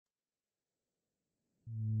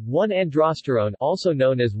1-androsterone, also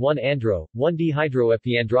known as 1-andro,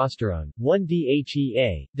 1-dehydroepiandrosterone,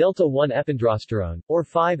 1-DHEA, delta-1-epandrosterone, or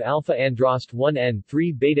 5-alpha-androst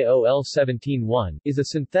 1N3-beta-OL-17-1, is a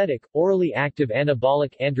synthetic, orally active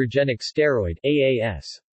anabolic androgenic steroid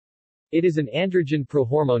AAS. It is an androgen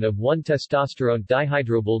prohormone of 1-testosterone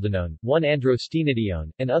dihydroboldenone,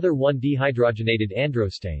 1-androstenedione, and other 1-dehydrogenated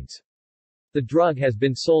androstanes. The drug has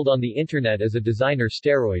been sold on the Internet as a designer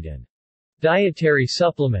steroid and dietary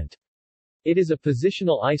supplement. It is a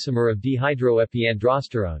positional isomer of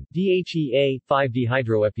dehydroepiandrosterone, DHEA,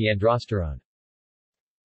 5-dehydroepiandrosterone.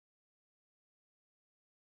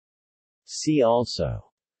 See also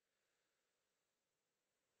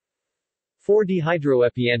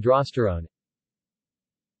 4-dehydroepiandrosterone,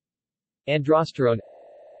 androsterone,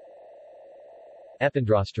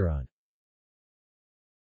 epandrosterone.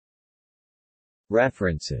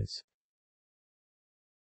 References